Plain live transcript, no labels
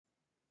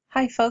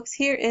Hi folks,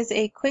 here is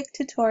a quick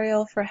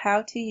tutorial for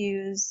how to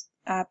use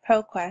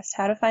ProQuest,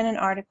 how to find an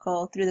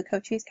article through the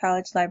Cochise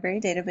College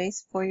Library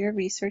database for your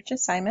research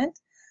assignment.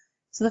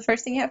 So the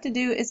first thing you have to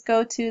do is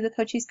go to the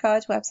Cochise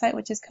College website,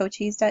 which is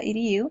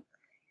cochise.edu.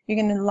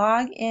 You're going to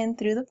log in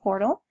through the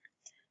portal.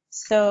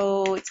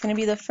 So it's going to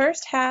be the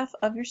first half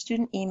of your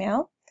student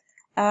email.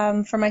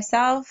 For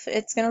myself,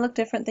 it's going to look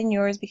different than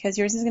yours because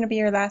yours is going to be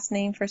your last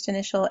name, first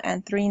initial,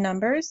 and 3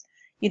 numbers.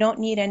 You don't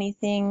need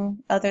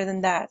anything other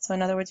than that. So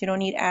in other words, you don't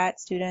need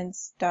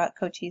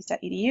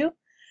 @students.cochise.edu.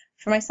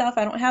 For myself,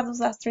 I don't have those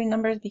last 3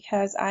 numbers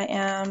because I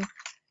am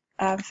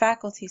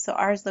faculty, so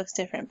ours looks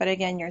different. But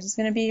again, yours is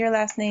going to be your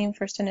last name,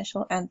 first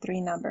initial, and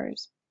 3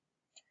 numbers.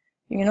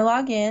 You're going to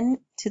log in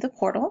to the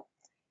portal.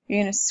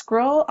 You're going to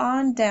scroll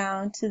on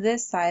down to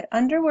this side.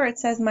 Under where it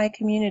says My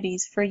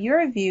Communities, for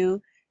your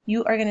view,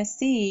 you are going to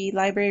see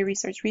Library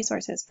Research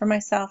Resources. For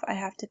myself, I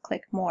have to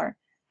click More.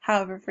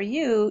 However, for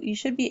you, you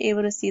should be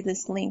able to see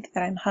this link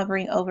that I'm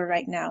hovering over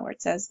right now where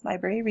it says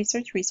Library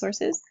Research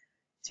Resources.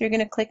 So you're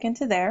going to click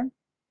into there.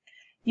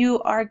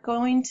 You are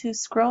going to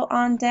scroll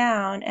on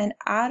down, and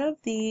out of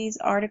these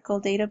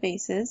article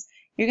databases,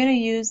 you're going to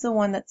use the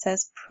one that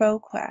says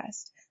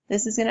ProQuest.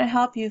 This is going to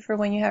help you for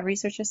when you have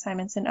research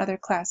assignments in other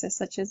classes,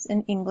 such as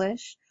in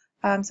English,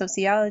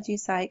 sociology,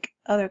 psych,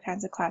 other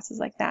kinds of classes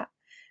like that.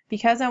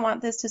 Because I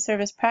want this to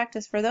serve as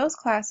practice for those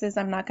classes,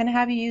 I'm not going to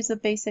have you use a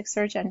basic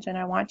search engine.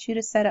 I want you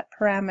to set up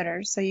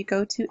parameters. So you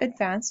go to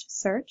Advanced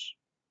Search,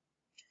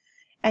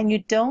 and you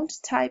don't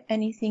type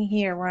anything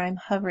here where I'm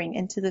hovering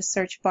into the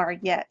search bar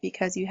yet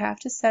because you have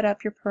to set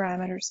up your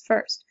parameters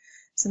first.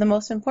 So the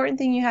most important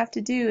thing you have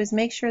to do is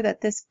make sure that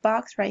this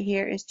box right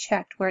here is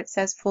checked where it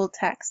says full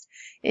text.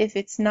 If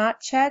it's not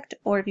checked,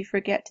 or if you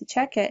forget to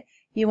check it,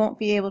 you won't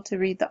be able to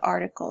read the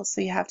article.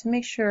 So you have to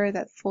make sure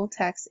that full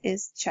text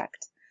is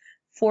checked.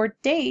 For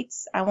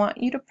dates, I want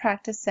you to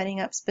practice setting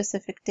up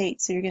specific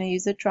dates. So you're going to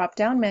use the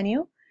drop-down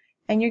menu,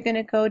 and you're going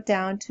to go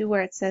down to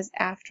where it says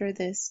after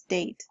this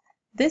date.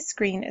 This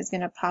screen is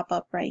going to pop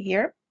up right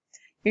here.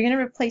 You're going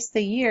to replace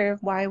the year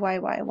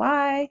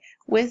YYYY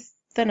with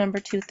the number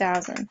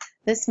 2000.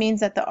 This means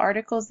that the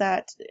articles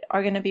that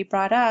are going to be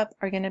brought up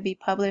are going to be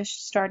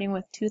published starting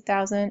with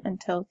 2000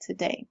 until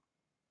today.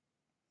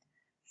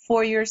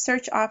 For your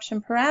search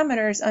option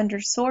parameters under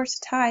source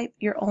type,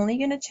 you're only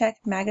going to check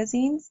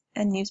magazines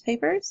and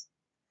newspapers.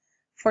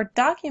 For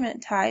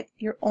document type,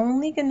 you're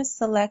only going to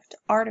select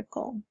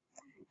article.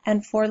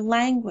 And for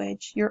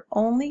language, you're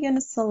only going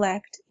to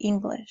select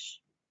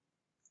English.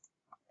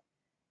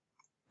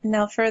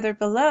 Now further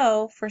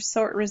below, for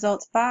sort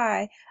results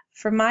by,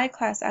 for my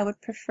class, I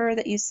would prefer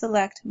that you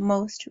select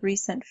most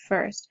recent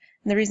first.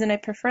 And the reason I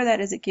prefer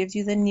that is it gives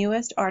you the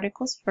newest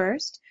articles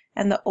first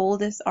and the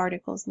oldest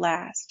articles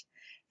last.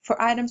 For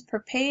items per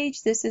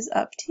page, this is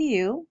up to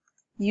you.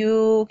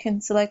 You can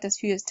select as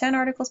few as 10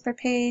 articles per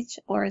page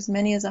or as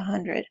many as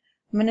 100.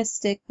 I'm going to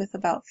stick with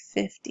about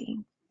 50.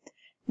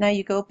 Now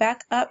you go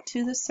back up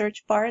to the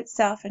search bar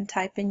itself and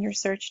type in your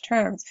search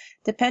terms.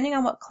 Depending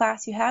on what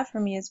class you have for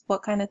me is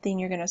what kind of thing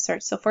you're going to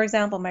search. So for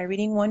example, my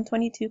Reading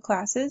 122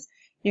 classes,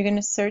 you're going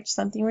to search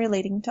something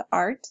relating to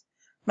art.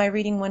 My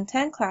Reading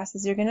 110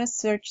 classes, you're going to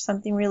search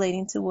something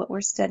relating to what we're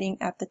studying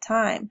at the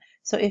time.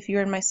 So if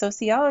you're in my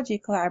sociology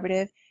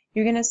collaborative,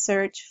 you're going to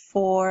search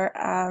for,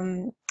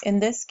 in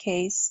this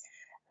case,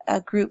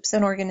 groups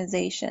and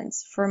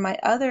organizations. For my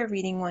other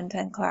Reading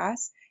 110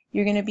 class,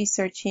 you're going to be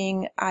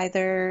searching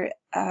either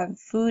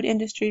food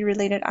industry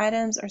related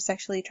items or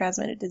sexually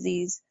transmitted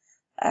disease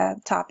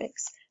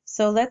topics.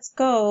 So let's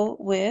go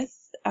with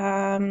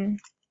my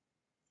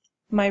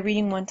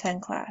Reading 110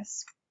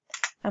 class.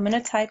 I'm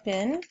going to type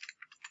in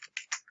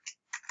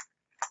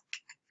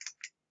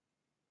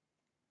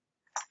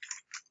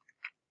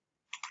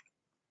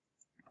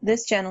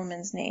this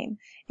gentleman's name.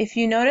 If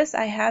you notice,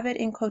 I have it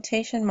in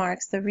quotation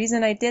marks. The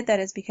reason I did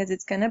that is because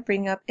it's going to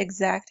bring up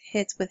exact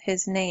hits with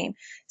his name.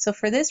 So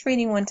for this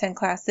Reading 110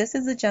 class, this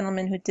is the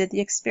gentleman who did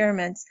the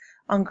experiments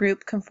on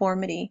group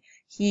conformity.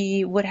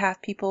 He would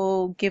have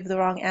people give the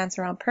wrong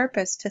answer on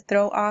purpose to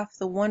throw off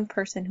the one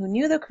person who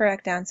knew the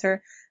correct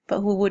answer, but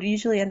who would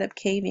usually end up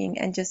caving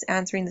and just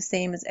answering the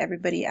same as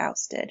everybody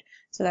else did.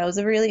 So that was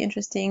a really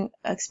interesting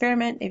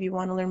experiment. If you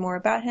want to learn more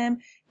about him,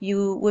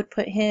 you would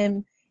put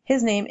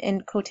his name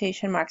in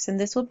quotation marks, and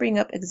this will bring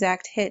up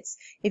exact hits.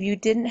 If you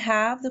didn't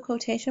have the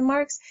quotation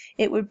marks,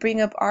 it would bring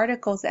up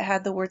articles that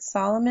had the word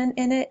Solomon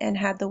in it and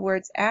had the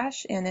words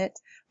Ash in it,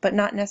 but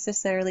not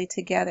necessarily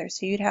together.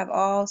 So you'd have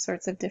all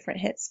sorts of different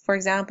hits. For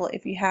example,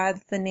 if you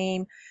had the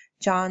name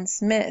John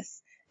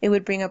Smith, it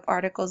would bring up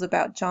articles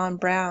about John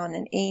Brown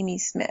and Amy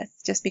Smith,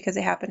 just because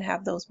they happen to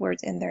have those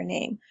words in their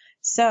name.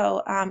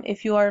 So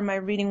if you are in my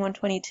Reading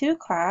 122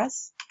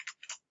 class,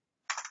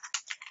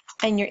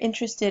 and you're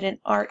interested in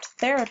art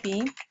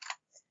therapy,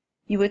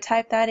 you would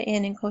type that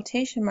in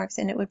quotation marks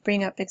and it would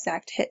bring up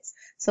exact hits.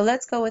 So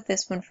let's go with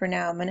this one for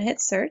now. I'm going to hit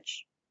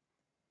search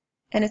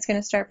and it's going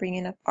to start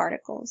bringing up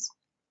articles.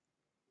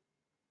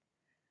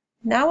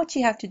 Now what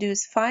you have to do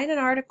is find an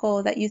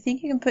article that you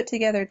think you can put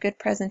together a good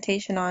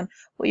presentation on.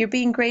 What you're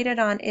being graded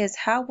on is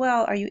how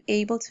well are you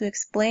able to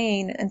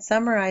explain and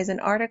summarize an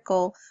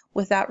article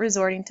without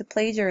resorting to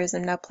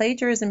plagiarism. Now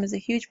plagiarism is a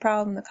huge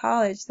problem in the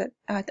college that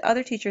the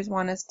other teachers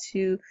want us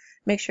to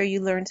make sure you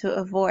learn to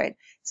avoid.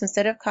 So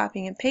instead of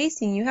copying and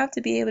pasting, you have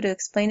to be able to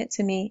explain it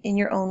to me in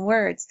your own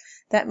words.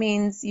 That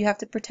means you have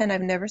to pretend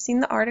I've never seen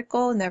the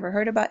article, never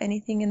heard about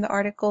anything in the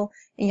article,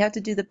 and you have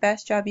to do the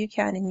best job you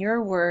can in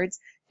your words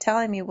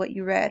telling me what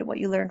you read, what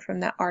you learned from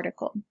that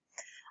article.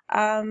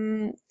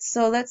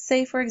 So let's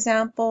say, for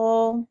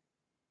example,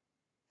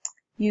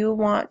 you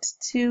want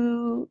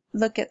to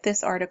look at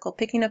this article,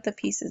 picking up the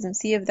pieces, and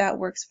see if that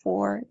works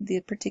for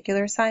the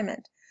particular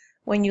assignment.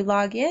 When you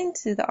log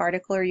into the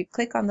article or you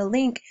click on the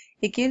link,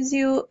 it gives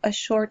you a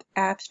short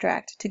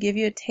abstract to give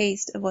you a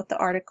taste of what the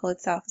article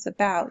itself is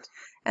about.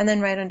 And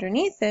then right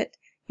underneath it,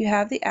 you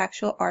have the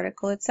actual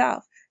article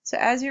itself. So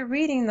as you're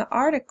reading the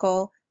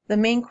article, the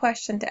main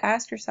question to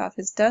ask yourself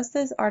is, does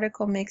this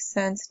article make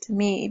sense to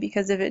me?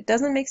 Because if it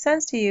doesn't make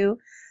sense to you,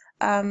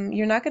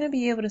 you're not going to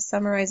be able to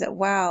summarize it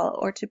well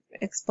or to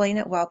explain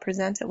it well,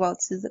 present it well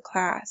to the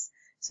class.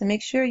 So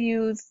make sure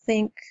you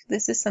think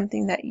this is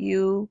something that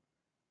you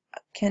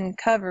can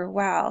cover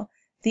well.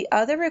 The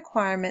other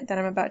requirement that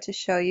I'm about to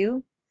show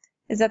you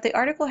is that the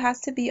article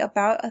has to be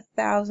about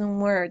 1,000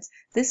 words.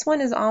 This one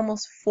is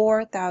almost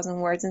 4,000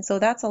 words, and so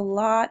that's a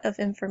lot of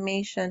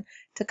information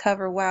to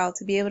cover well,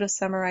 to be able to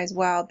summarize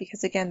well,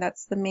 because again,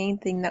 that's the main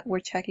thing that we're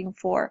checking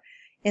for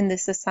in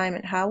this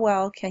assignment. How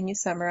well can you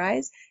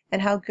summarize,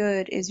 and how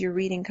good is your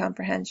reading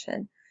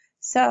comprehension?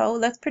 So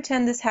let's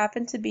pretend this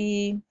happened to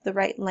be the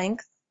right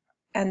length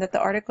and that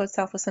the article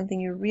itself was something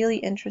you're really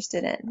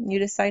interested in. You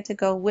decide to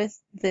go with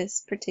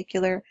this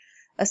particular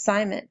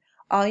assignment.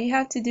 All you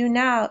have to do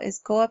now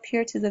is go up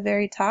here to the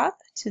very top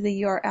to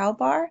the URL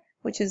bar,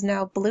 which is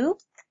now blue.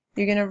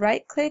 You're going to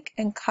right click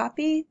and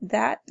copy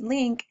that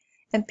link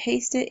and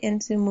paste it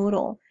into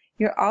Moodle.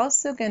 You're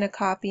also going to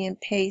copy and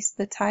paste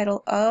the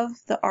title of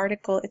the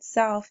article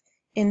itself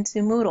into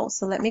Moodle.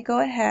 So let me go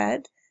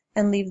ahead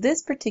and leave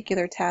this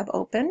particular tab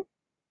open.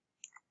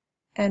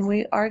 And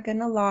we are going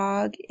to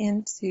log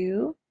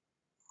into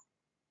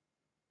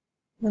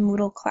the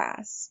Moodle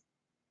class.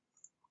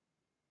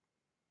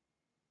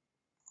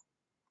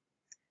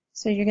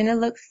 So you're going to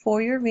look for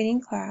your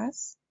reading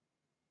class,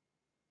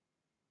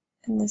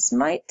 and this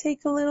might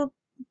take a little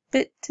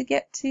bit to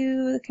get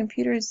to. The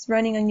computer is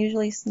running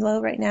unusually slow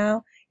right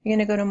now. You're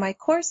going to go to My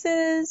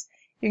Courses,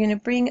 you're going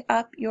to bring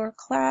up your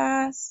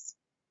class,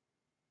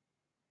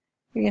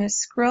 you're going to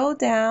scroll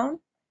down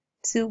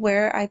to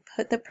where I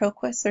put the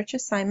ProQuest search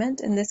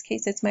assignment. In this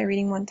case, it's my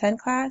Reading 110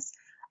 class.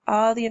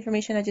 All the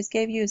information I just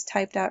gave you is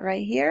typed out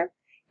right here.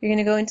 You're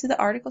going to go into the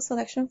article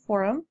selection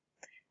forum.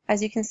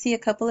 As you can see, a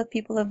couple of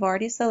people have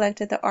already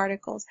selected the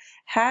articles.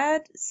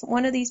 Had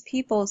one of these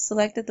people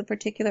selected the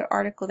particular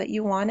article that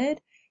you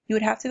wanted, you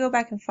would have to go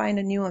back and find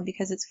a new one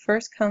because it's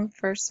first come,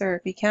 first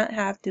serve. You can't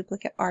have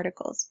duplicate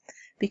articles.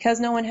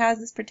 Because no one has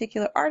this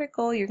particular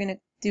article, you're going to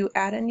do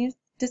add a new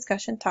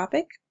discussion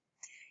topic.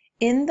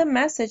 In the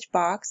message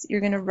box,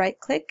 you're going to right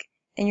click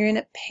and you're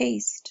going to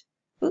paste,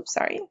 You're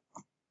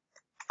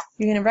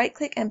going to right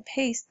click and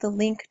paste the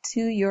link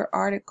to your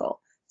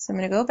article. So I'm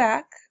going to go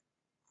back.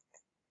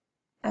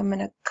 I'm going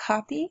to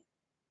copy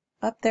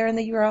up there in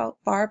the URL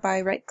bar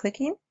by right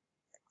clicking.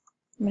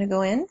 I'm going to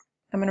go in,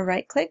 I'm going to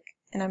right click,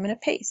 and I'm going to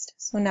paste.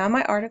 So now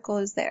my article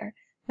is there.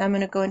 Now I'm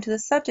going to go into the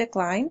subject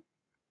line,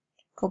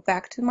 go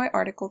back to my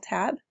article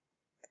tab,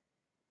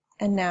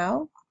 and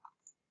now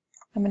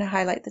I'm going to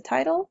highlight the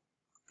title,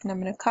 and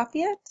I'm going to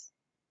copy it,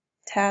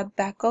 tab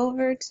back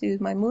over to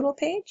my Moodle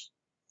page,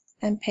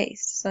 and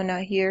paste. So now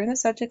here in the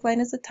subject line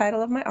is the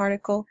title of my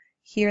article.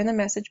 Here in the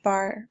message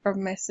bar or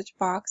message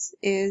box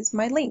is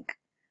my link.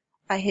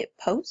 I hit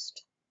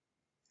post.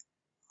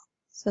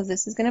 So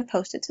this is going to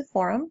post it to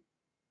forum.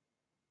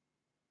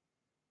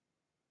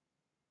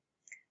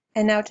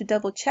 And now to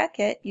double check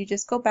it, you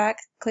just go back,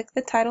 click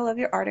the title of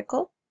your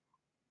article,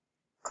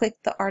 click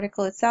the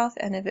article itself,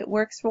 and if it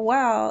works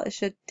well, it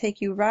should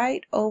take you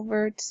right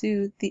over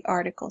to the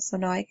article. So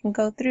now I can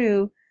go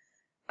through,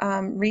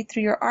 read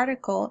through your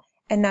article,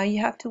 and now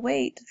you have to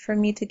wait for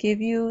me to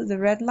give you the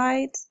red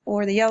light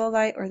or the yellow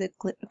light or the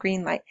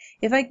green light.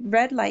 If I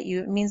red light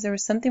you, it means there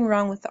was something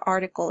wrong with the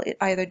article. It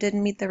either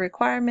didn't meet the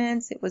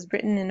requirements, it was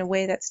written in a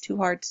way that's too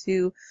hard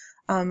to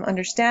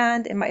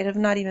understand. It might have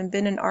not even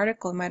been an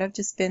article. It might have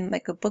just been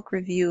like a book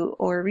review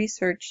or a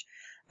research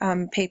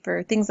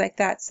paper, things like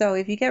that. So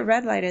if you get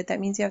red lighted, that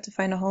means you have to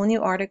find a whole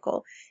new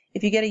article.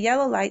 If you get a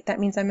yellow light, that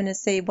means I'm going to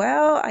say,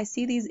 well, I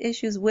see these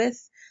issues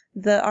with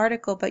the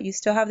article, but you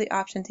still have the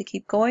option to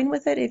keep going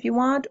with it if you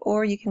want,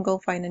 or you can go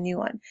find a new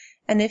one.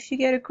 And if you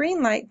get a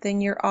green light, then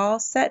you're all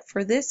set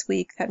for this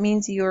week. That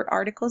means your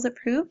article is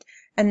approved,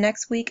 and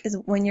next week is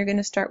when you're going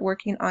to start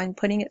working on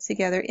putting it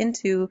together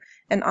into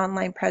an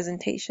online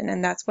presentation,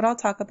 and that's what I'll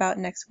talk about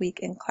next week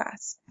in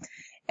class.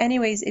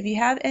 Anyways, if you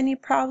have any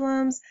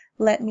problems,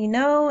 let me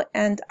know,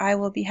 and I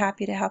will be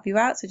happy to help you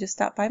out. So just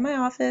stop by my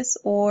office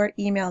or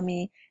email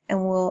me,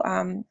 and we'll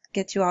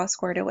get you all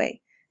squared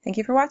away. Thank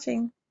you for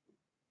watching.